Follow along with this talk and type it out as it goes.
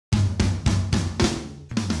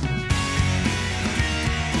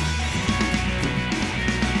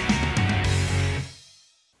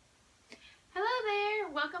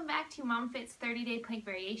to MomFit's 30-day plank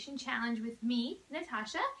variation challenge with me,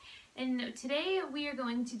 Natasha. And today we are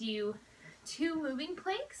going to do 2 moving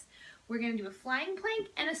planks. We're going to do a flying plank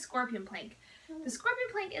and a scorpion plank. The scorpion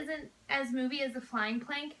plank isn't as movie as the flying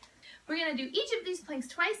plank. We're going to do each of these planks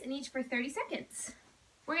twice and each for 30 seconds.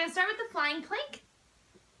 We're going to start with the flying plank.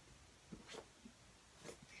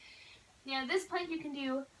 Now this plank you can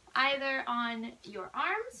do either on your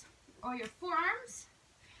arms or your forearms.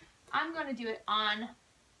 I'm going to do it on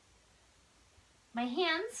my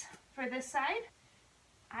hands for this side.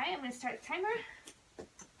 Alright, I'm going to start the timer.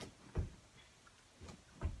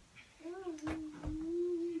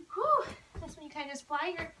 Whew. That's when you kind of just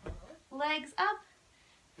fly your legs up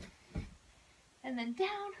and then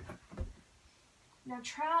down. Now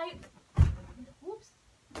try, whoops,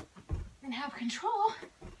 and have control.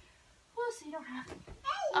 Whew, so you don't have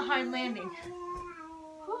a hard landing.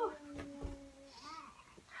 Whew.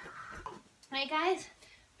 Alright guys,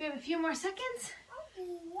 we have a few more seconds.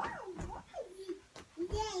 Whew.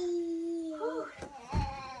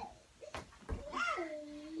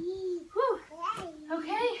 Whew.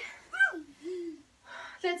 Okay,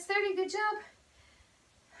 that's 30, good job.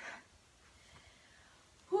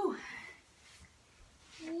 Whew.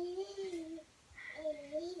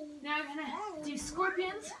 Now we're gonna do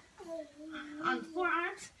scorpions on the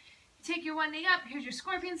forearms. Take your one knee up, here's your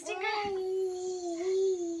scorpion stinger.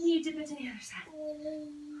 You dip it to the other side.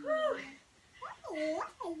 Whew.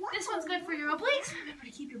 This one's good for your obliques. Remember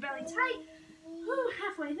to keep your belly tight. Whew,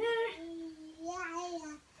 halfway there.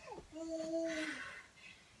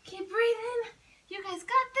 Keep breathing. You guys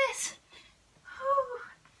got this.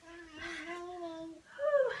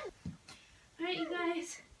 Alright, you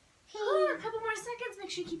guys. A couple more seconds. Make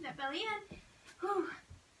sure you keep that belly in.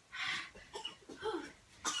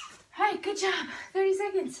 Alright, good job. 30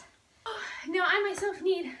 seconds. Now I myself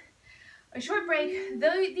need a short break.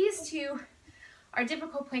 Though these two are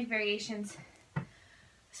difficult plank variations,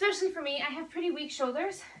 especially for me. I have pretty weak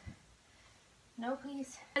shoulders. No,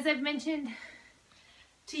 please. As I've mentioned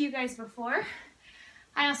to you guys before,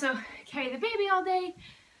 I also carry the baby all day,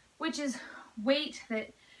 which is weight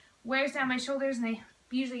that wears down my shoulders, and I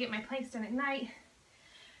usually get my planks done at night.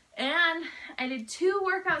 And I did 2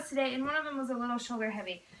 workouts today, and one of them was a little shoulder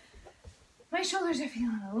heavy. My shoulders are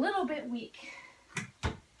feeling a little bit weak.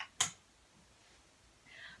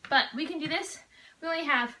 But we can do this. We only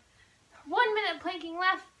have 1 minute planking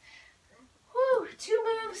left. Woo, 2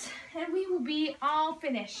 moves, and we will be all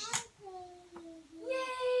finished.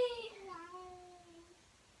 Yay!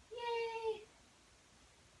 Yay!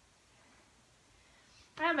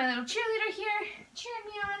 I have my little cheerleader here, cheering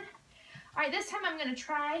me on. All right, this time I'm going to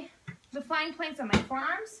try the flying planks on my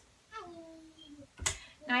forearms.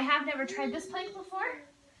 Now I have never tried this plank before.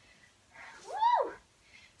 Woo!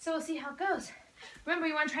 So we'll see how it goes. Remember,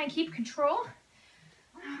 you want to try and keep control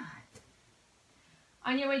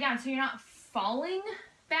on your way down, so you're not falling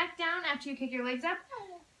back down after you kick your legs up.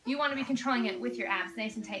 You want to be controlling it with your abs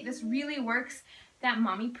nice and tight. This really works that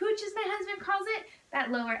mommy pooch, as my husband calls it,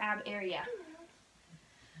 that lower ab area.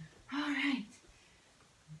 All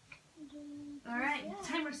right,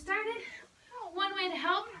 timer started. One way to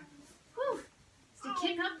help is to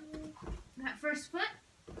kick up that first foot.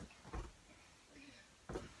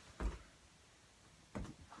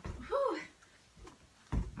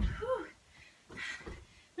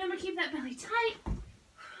 Remember, keep that belly tight.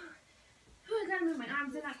 I gotta move my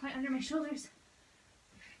arms, they're not quite under my shoulders.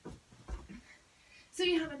 So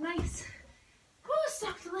you have a nice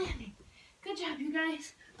soft landing. Good job, you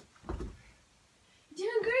guys.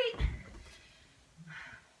 Doing great.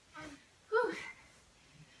 We're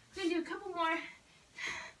gonna do a couple more.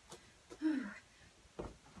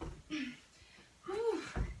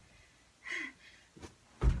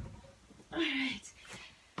 All right,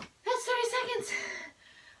 that's 30 seconds.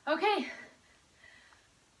 Okay,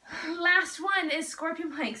 last one is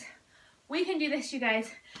scorpion planks. We can do this, you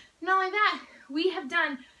guys. Not only that, we have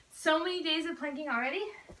done so many days of planking already.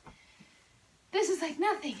 This is like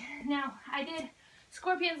nothing. Now, I did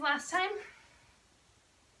scorpions last time.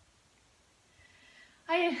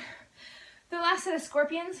 I had the last set of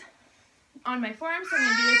scorpions on my forearm, so I'm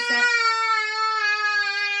going to do this set.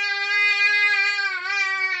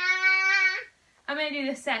 I'm going to do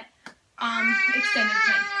this set extended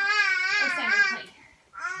plank.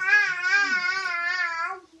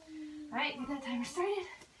 Alright, get that timer started.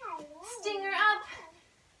 Stinger up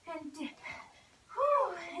and dip.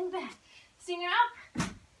 And back. Stinger up.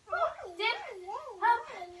 Dip. Up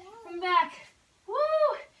and back. Woo!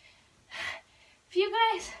 If you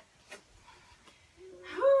guys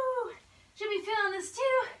should be feeling this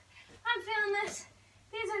too, I'm feeling this.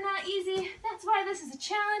 These are not easy. That's why this is a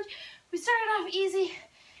challenge. easy.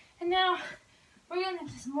 And now we're going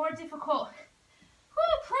into some more difficult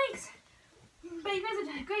planks. But you guys have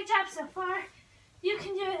done a great job so far. You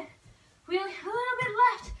can do it. We only have a little bit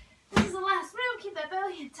left. This is the last move. Keep that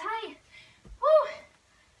belly in tight.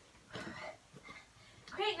 Woo!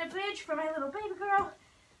 Creating a bridge for my little baby girl.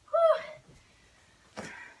 Woo!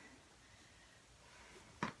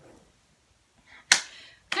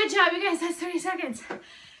 Good job, you guys. That's 30 seconds.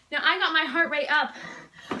 Now I got my heart rate up.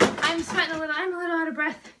 I'm sweating a little. I'm a little out of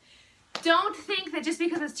breath. Don't think that just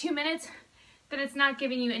because it's 2 minutes that it's not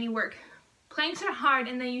giving you any work. Planks are hard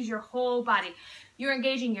and they use your whole body. You're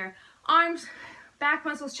engaging your arms, back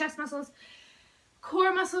muscles, chest muscles,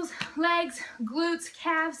 core muscles, legs, glutes,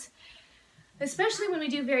 calves. Especially when we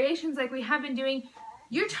do variations like we have been doing,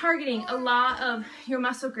 you're targeting a lot of your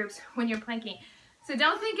muscle groups when you're planking. So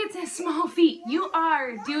don't think it's a small feat. You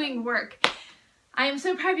are doing work. I am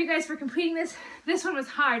so proud of you guys for completing this. This one was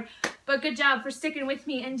hard, but good job for sticking with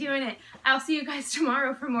me and doing it. I'll see you guys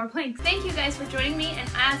tomorrow for more planks. Thank you guys for joining me, and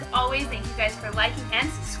as always, thank you guys for liking and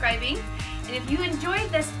subscribing. And if you enjoyed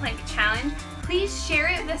this plank challenge, please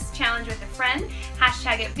share this challenge with a friend.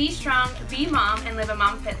 Hashtag it Be Strong, Be Mom, and live a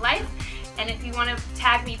mom fit life. And if you want to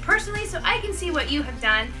tag me personally so I can see what you have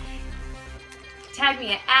done, tag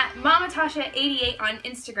me at MamaTasha88 on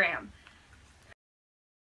Instagram.